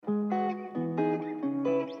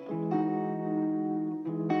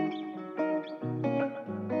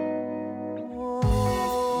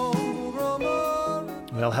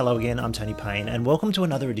Well, hello again, I'm Tony Payne, and welcome to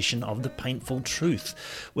another edition of the Payneful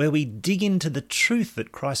Truth, where we dig into the truth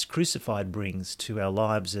that Christ crucified brings to our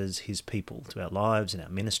lives as his people, to our lives and our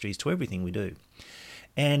ministries, to everything we do.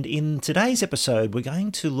 And in today's episode, we're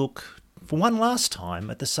going to look for one last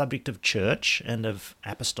time at the subject of church and of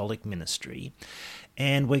apostolic ministry,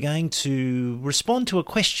 and we're going to respond to a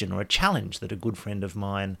question or a challenge that a good friend of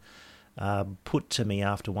mine put to me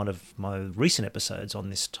after one of my recent episodes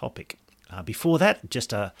on this topic. Before that,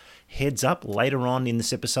 just a heads up, later on in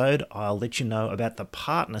this episode, I'll let you know about the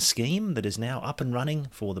partner scheme that is now up and running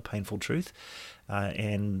for the Payneful Truth,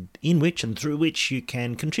 and in which and through which you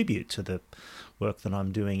can contribute to the work that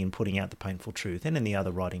I'm doing in putting out the Payneful Truth and in the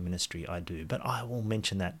other writing ministry I do. But I will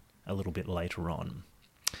mention that a little bit later on.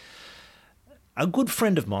 A good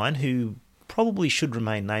friend of mine, who probably should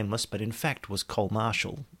remain nameless, but in fact was Col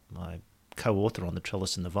Marshall, my co-author on The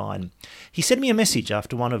Trellis and the Vine, he sent me a message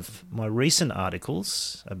after one of my recent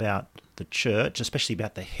articles about the church, especially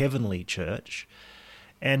about the heavenly church,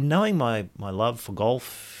 and knowing my love for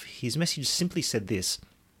golf, his message simply said this: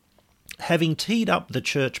 "Having teed up the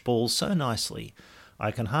church ball so nicely,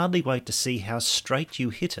 I can hardly wait to see how straight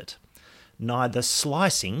you hit it, neither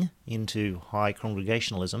slicing into high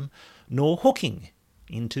congregationalism, nor hooking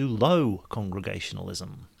into low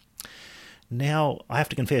congregationalism." Now, I have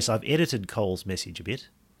to confess, I've edited Col's message a bit.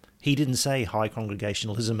 He didn't say high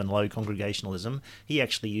congregationalism and low congregationalism. He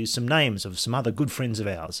actually used some names of some other good friends of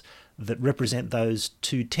ours that represent those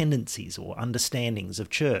two tendencies or understandings of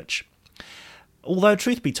church. Although,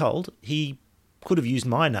 truth be told, he could have used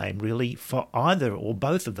my name, really, for either or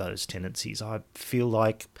both of those tendencies. I feel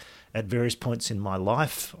like at various points in my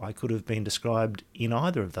life, I could have been described in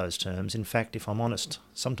either of those terms. In fact, if I'm honest,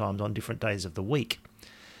 sometimes on different days of the week.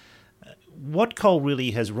 What Col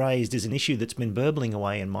really has raised is an issue that's been burbling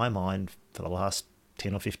away in my mind for the last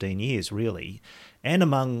 10 or 15 years, really, and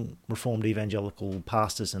among Reformed-evangelical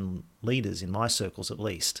pastors and leaders in my circles at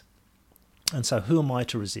least. And so who am I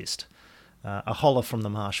to resist? A holler from the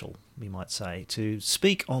Marshall, we might say, to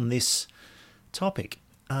speak on this topic.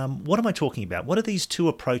 What am I talking about? What are these two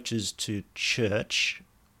approaches to church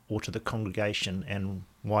or to the congregation, and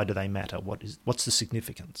why do they matter? What's the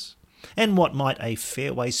significance? And what might a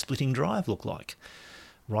fairway-splitting drive look like,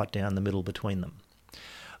 right down the middle between them?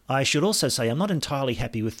 I should also say I'm not entirely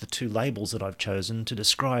happy with the two labels that I've chosen to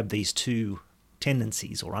describe these two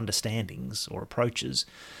tendencies or understandings or approaches.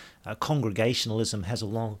 Congregationalism has a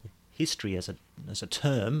long history as a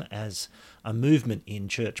term, as a movement in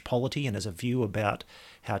church polity and as a view about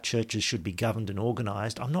how churches should be governed and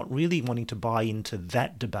organised. I'm not really wanting to buy into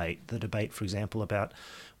that debate, the debate, for example, about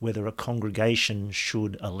whether a congregation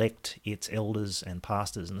should elect its elders and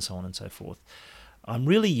pastors and so on and so forth. I'm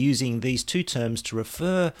really using these two terms to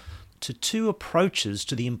refer to two approaches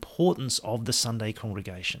to the importance of the Sunday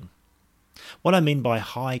congregation. What I mean by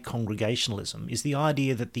high congregationalism is the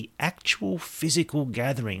idea that the actual physical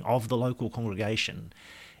gathering of the local congregation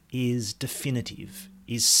is definitive,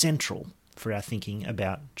 is central for our thinking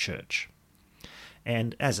about church.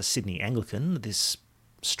 And as a Sydney Anglican, this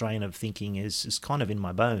strain of thinking is kind of in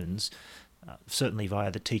my bones, certainly via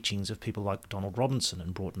the teachings of people like Donald Robinson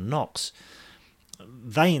and Broughton Knox.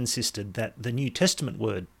 They insisted that the New Testament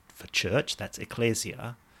word for church, that's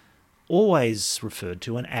ekklesia, always referred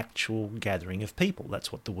to an actual gathering of people.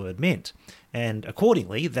 That's what the word meant. And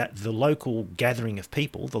accordingly, that the local gathering of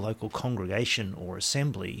people, the local congregation or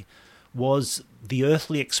assembly, was the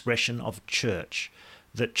earthly expression of church.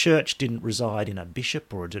 That church didn't reside in a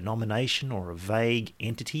bishop or a denomination or a vague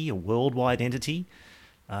entity, a worldwide entity.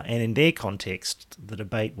 And in their context, the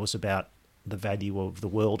debate was about the value of the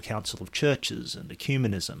World Council of Churches and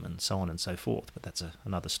ecumenism and so on and so forth. But that's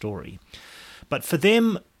another story. But for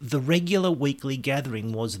them, the regular weekly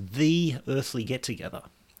gathering was the earthly get-together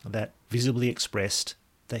that visibly expressed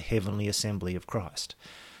the heavenly assembly of Christ.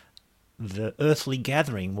 The earthly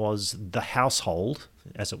gathering was the household,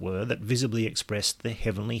 as it were, that visibly expressed the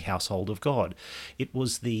heavenly household of God. It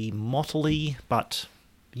was the motley but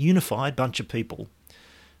unified bunch of people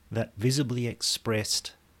that visibly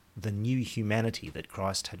expressed the new humanity that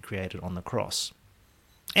Christ had created on the cross.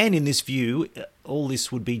 And in this view, all this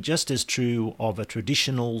would be just as true of a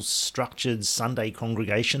traditional, structured Sunday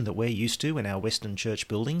congregation that we're used to in our Western church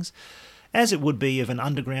buildings, as it would be of an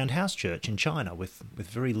underground house church in China with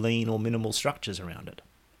very lean or minimal structures around it.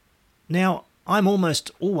 Now, I'm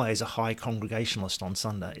almost always a high congregationalist on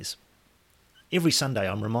Sundays. Every Sunday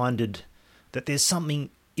I'm reminded that there's something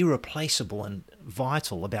irreplaceable and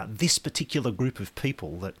vital about this particular group of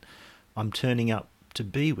people that I'm turning up to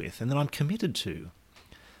be with and that I'm committed to.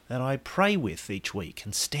 that I pray with each week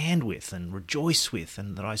and stand with and rejoice with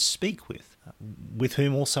and that I speak with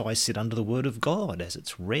whom also I sit under the Word of God as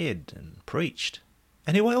it's read and preached,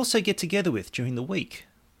 and who I also get together with during the week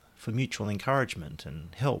for mutual encouragement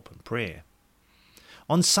and help and prayer.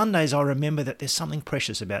 On Sundays, I remember that there's something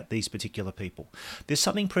precious about these particular people. There's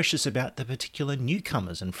something precious about the particular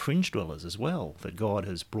newcomers and fringe-dwellers as well that God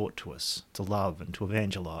has brought to us to love and to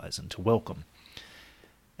evangelise and to welcome.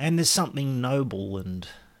 And there's something noble and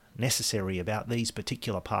necessary about these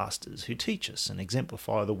particular pastors who teach us and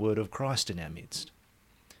exemplify the word of Christ in our midst.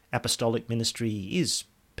 Apostolic ministry is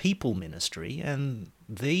people ministry, and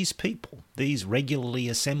these people, these regularly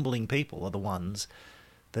assembling people, are the ones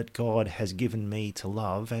that God has given me to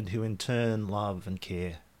love and who in turn love and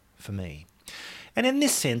care for me. And in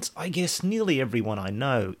this sense, I guess nearly everyone I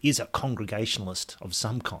know is a congregationalist of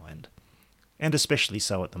some kind, and especially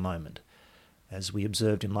so at the moment. As we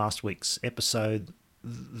observed in last week's episode,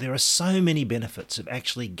 there are so many benefits of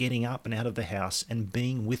actually getting up and out of the house and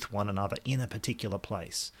being with one another in a particular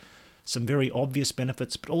place. Some very obvious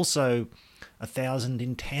benefits, but also 1,000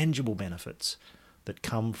 intangible benefits that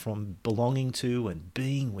come from belonging to and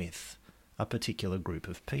being with a particular group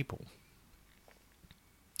of people.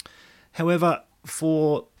 However,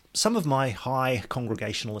 for some of my high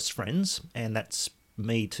congregationalist friends, and that's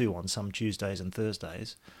me too on some Tuesdays and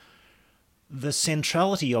Thursdays, the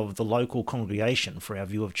centrality of the local congregation for our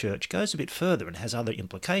view of church goes a bit further and has other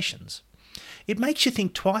implications. It makes you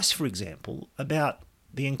think twice, for example, about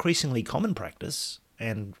the increasingly common practice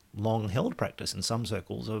and long-held practice in some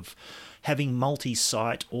circles of having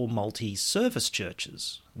multi-site or multi-service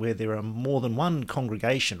churches, where there are more than one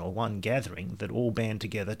congregation or one gathering that all band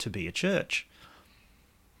together to be a church.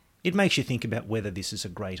 It makes you think about whether this is a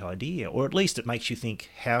great idea, or at least it makes you think,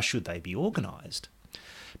 how should they be organised?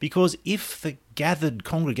 Because if the gathered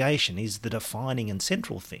congregation is the defining and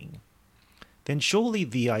central thing, then surely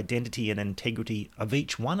the identity and integrity of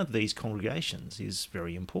each one of these congregations is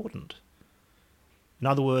very important. In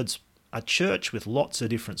other words, a church with lots of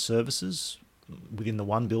different services within the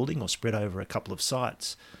one building or spread over a couple of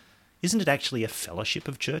sites, isn't it actually a fellowship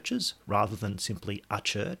of churches rather than simply a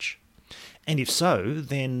church? And if so,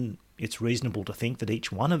 then it's reasonable to think that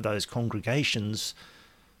each one of those congregations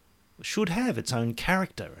should have its own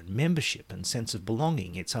character and membership and sense of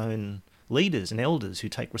belonging, its own leaders and elders who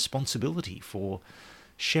take responsibility for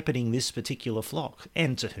shepherding this particular flock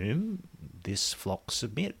and to whom this flock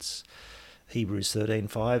submits. Hebrews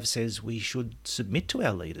 13:5 says we should submit to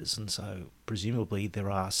our leaders, and so presumably there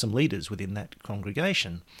are some leaders within that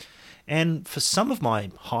congregation. And for some of my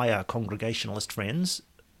higher congregationalist friends,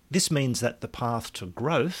 this means that the path to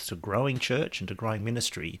growth, to growing church and to growing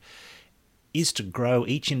ministry, is to grow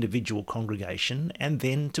each individual congregation and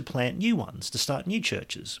then to plant new ones, to start new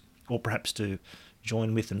churches, or perhaps to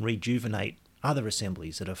join with and rejuvenate other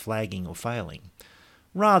assemblies that are flagging or failing,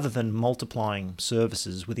 rather than multiplying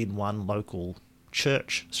services within one local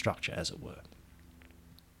church structure, as it were.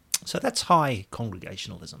 So that's high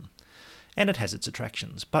congregationalism, and it has its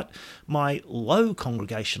attractions. But my low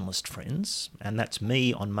congregationalist friends, and that's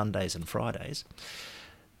me on Mondays and Fridays,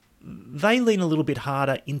 they lean a little bit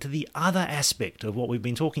harder into the other aspect of what we've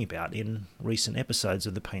been talking about in recent episodes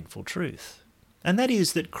of the Payneful Truth, and that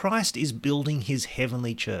is that Christ is building his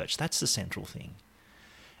heavenly church. That's the central thing.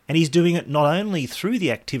 And he's doing it not only through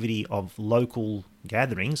the activity of local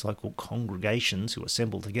gatherings, local congregations who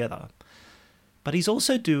assemble together, but he's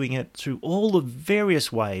also doing it through all the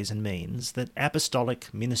various ways and means that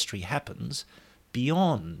apostolic ministry happens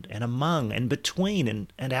beyond and among and between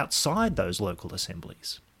and outside those local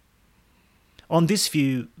assemblies. On this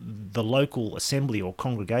view, the local assembly or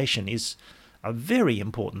congregation is a very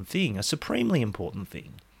important thing, a supremely important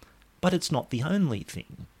thing, but it's not the only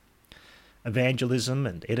thing. Evangelism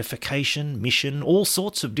and edification, mission, all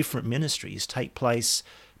sorts of different ministries take place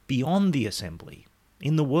beyond the assembly,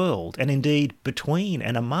 in the world, and indeed between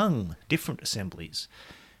and among different assemblies.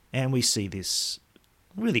 And we see this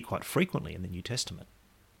really quite frequently in the New Testament.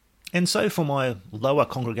 And so for my lower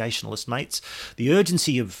congregationalist mates, the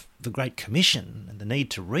urgency of the Great Commission and the need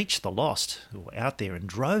to reach the lost who are out there in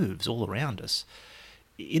droves all around us,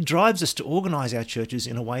 it drives us to organise our churches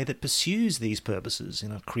in a way that pursues these purposes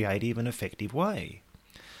in a creative and effective way.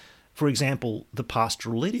 For example, the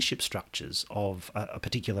pastoral leadership structures of a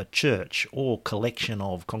particular church or collection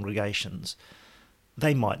of congregations,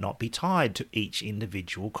 they might not be tied to each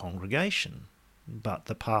individual congregation, but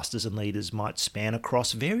the pastors and leaders might span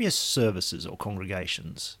across various services or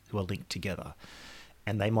congregations who are linked together,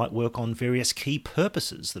 and they might work on various key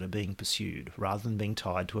purposes that are being pursued rather than being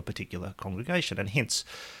tied to a particular congregation. And hence,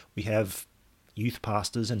 we have youth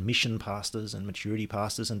pastors and mission pastors and maturity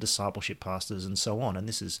pastors and discipleship pastors and so on. And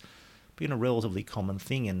this has been a relatively common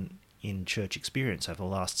thing in church experience over the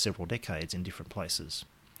last several decades in different places.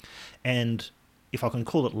 And if I can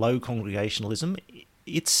call it low congregationalism,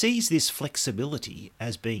 it sees this flexibility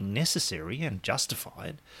as being necessary and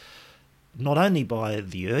justified, not only by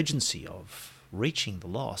the urgency of reaching the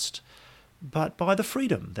lost, but by the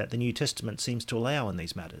freedom that the New Testament seems to allow in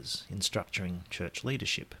these matters in structuring church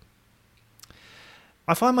leadership.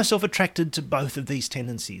 I find myself attracted to both of these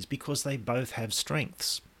tendencies because they both have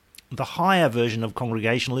strengths. The higher version of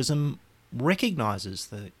congregationalism recognises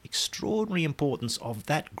the extraordinary importance of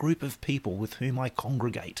that group of people with whom I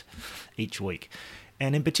congregate each week,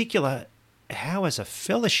 and in particular, how as a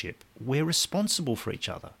fellowship we're responsible for each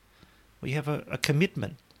other. We have a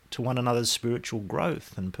commitment to one another's spiritual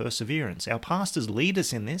growth and perseverance. Our pastors lead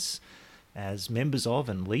us in this as members of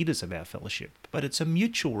and leaders of our fellowship, but it's a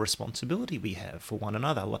mutual responsibility we have for one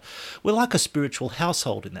another. We're like a spiritual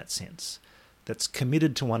household in that sense, that's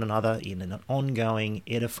committed to one another in an ongoing,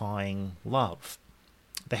 edifying love.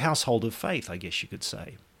 The household of faith, I guess you could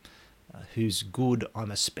say, whose good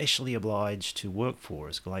I'm especially obliged to work for,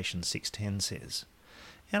 as Galatians 6:10 says.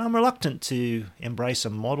 And I'm reluctant to embrace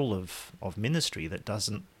a model of ministry that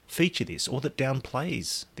doesn't feature this or that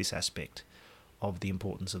downplays this aspect of the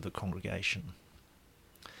importance of the congregation.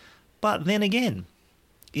 But then again,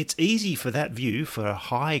 it's easy for that view, for a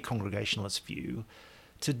high congregationalist view,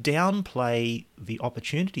 to downplay the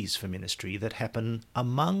opportunities for ministry that happen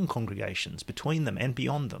among congregations, between them and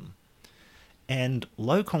beyond them. And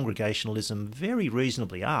low congregationalism very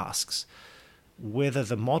reasonably asks whether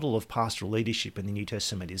the model of pastoral leadership in the New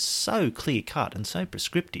Testament is so clear-cut and so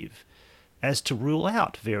prescriptive as to rule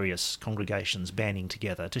out various congregations banding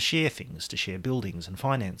together to share things, to share buildings and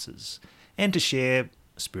finances, and to share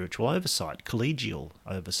spiritual oversight, collegial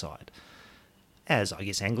oversight, as I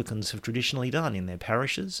guess Anglicans have traditionally done in their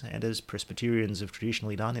parishes and as Presbyterians have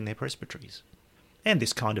traditionally done in their presbyteries. And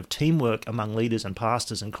this kind of teamwork among leaders and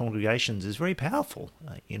pastors and congregations is very powerful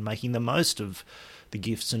in making the most of the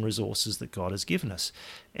gifts and resources that God has given us.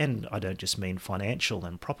 And I don't just mean financial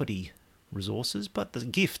and property resources, but the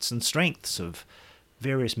gifts and strengths of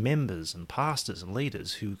various members and pastors and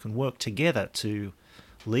leaders who can work together to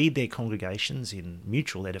lead their congregations in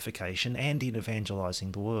mutual edification and in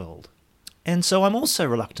evangelising the world. And so I'm also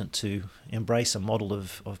reluctant to embrace a model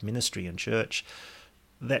of ministry and church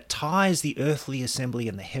that ties the earthly assembly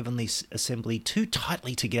and the heavenly assembly too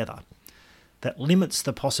tightly together, that limits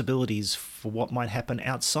the possibilities for what might happen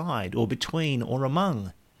outside or between or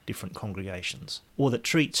among different congregations, or that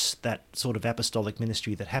treats that sort of apostolic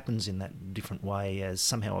ministry that happens in that different way as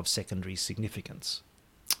somehow of secondary significance.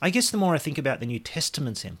 I guess the more I think about the New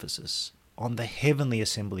Testament's emphasis on the heavenly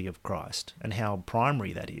assembly of Christ and how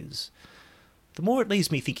primary that is, the more it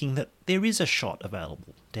leaves me thinking that there is a shot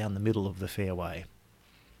available down the middle of the fairway.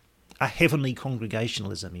 A heavenly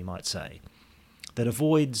congregationalism, you might say, that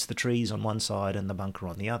avoids the trees on one side and the bunker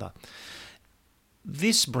on the other.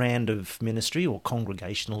 This brand of ministry, or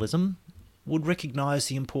congregationalism, would recognise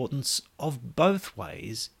the importance of both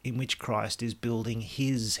ways in which Christ is building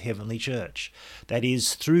his heavenly church. That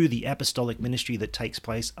is, through the apostolic ministry that takes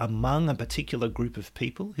place among a particular group of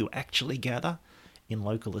people who actually gather in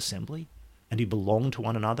local assembly and who belong to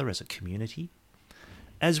one another as a community,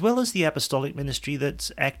 as well as the apostolic ministry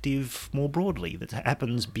that's active more broadly, that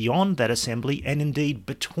happens beyond that assembly and indeed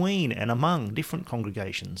between and among different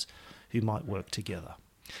congregations who might work together.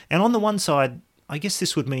 And on the one side, I guess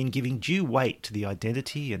this would mean giving due weight to the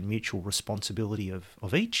identity and mutual responsibility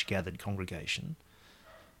of each gathered congregation,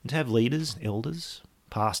 and to have leaders, elders,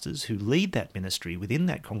 pastors who lead that ministry within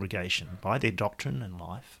that congregation by their doctrine and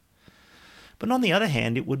life. But on the other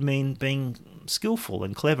hand, it would mean being skillful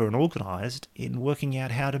and clever and organised in working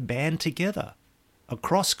out how to band together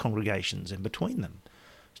across congregations and between them,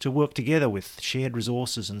 to work together with shared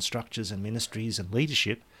resources and structures and ministries and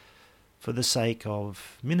leadership for the sake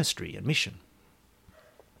of ministry and mission.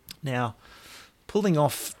 Now, pulling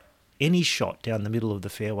off any shot down the middle of the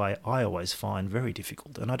fairway I always find very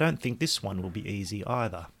difficult, and I don't think this one will be easy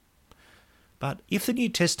either. But if the New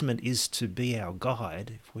Testament is to be our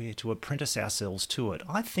guide, if we're to apprentice ourselves to it,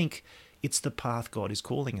 I think it's the path God is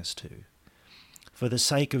calling us to, for the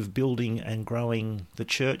sake of building and growing the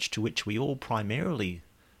church to which we all primarily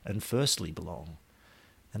and firstly belong,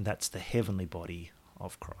 and that's the heavenly body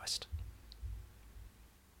of Christ.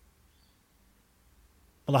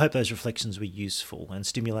 Well, I hope those reflections were useful and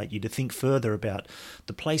stimulate you to think further about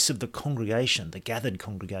the place of the congregation, the gathered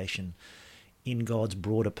congregation, in God's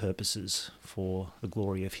broader purposes for the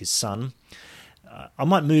glory of his Son. I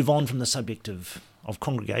might move on from the subject of of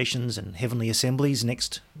congregations and heavenly assemblies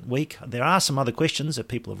next week. There are some other questions that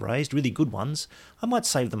people have raised, really good ones. I might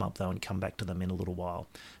save them up, though, and come back to them in a little while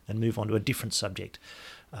and move on to a different subject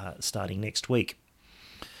starting next week.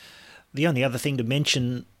 The only other thing to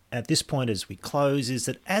mention at this point as we close is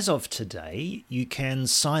that as of today, you can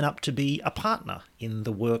sign up to be a partner in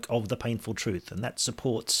the work of the Payneful Truth, and that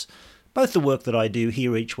supports both the work that I do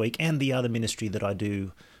here each week and the other ministry that I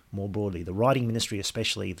do more broadly, the writing ministry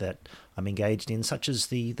especially that I'm engaged in, such as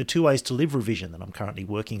the 2 Ways to Live revision that I'm currently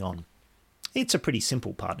working on. It's a pretty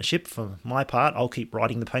simple partnership. For my part, I'll keep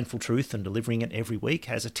writing the Payneful Truth and delivering it every week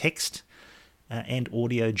as a text and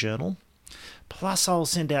audio journal. Plus, I'll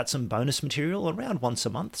send out some bonus material around once a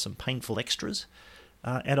month, some painful extras,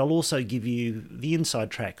 and I'll also give you the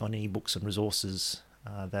inside track on any books and resources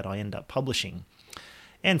that I end up publishing.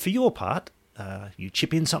 And for your part, you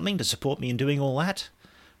chip in something to support me in doing all that.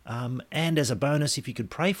 And as a bonus, if you could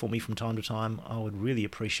pray for me from time to time, I would really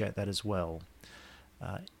appreciate that as well.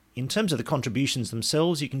 In terms of the contributions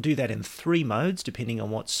themselves, you can do that in 3 modes, depending on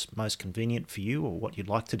what's most convenient for you or what you'd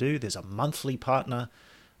like to do. There's a monthly partner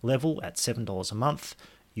level at $7 a month.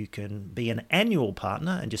 You can be an annual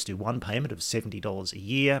partner and just do one payment of $70 a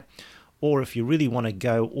year. Or if you really want to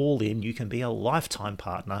go all in, you can be a lifetime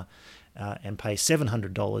partner and pay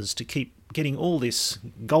 $700 to keep getting all this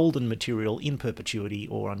golden material in perpetuity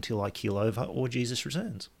or until I keel over or Jesus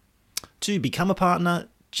returns. To become a partner,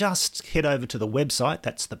 just head over to the website.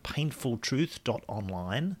 That's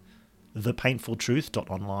thepaynefultruth.online,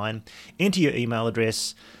 thepaynefultruth.online. Enter your email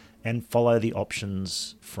address and follow the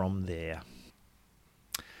options from there.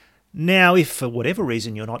 Now, if for whatever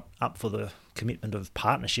reason you're not up for the commitment of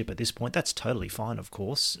partnership at this point, that's totally fine, of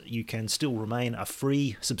course. You can still remain a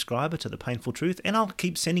free subscriber to the Payneful Truth, and I'll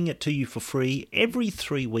keep sending it to you for free every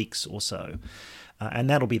 3 weeks or so. And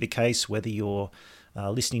that'll be the case whether you're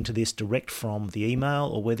listening to this direct from the email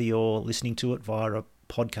or whether you're listening to it via a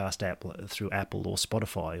podcast app through Apple or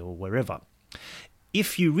Spotify or wherever.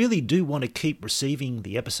 If you really do want to keep receiving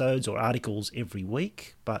the episodes or articles every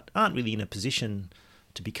week, but aren't really in a position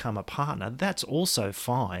to become a partner, that's also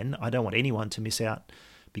fine. I don't want anyone to miss out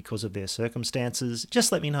because of their circumstances.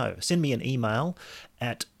 Just let me know. Send me an email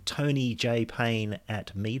at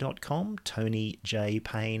tonyjpayne@me.com,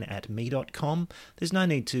 tonyjpayne@me.com. There's no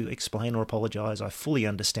need to explain or apologise. I fully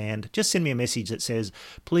understand. Just send me a message that says,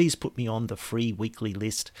 please put me on the free weekly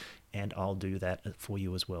list, and I'll do that for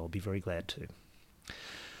you as well. Be very glad to.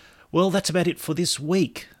 Well, that's about it for this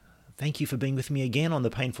week. Thank you for being with me again on The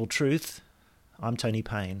Payneful Truth. I'm Tony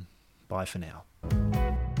Payne. Bye for now.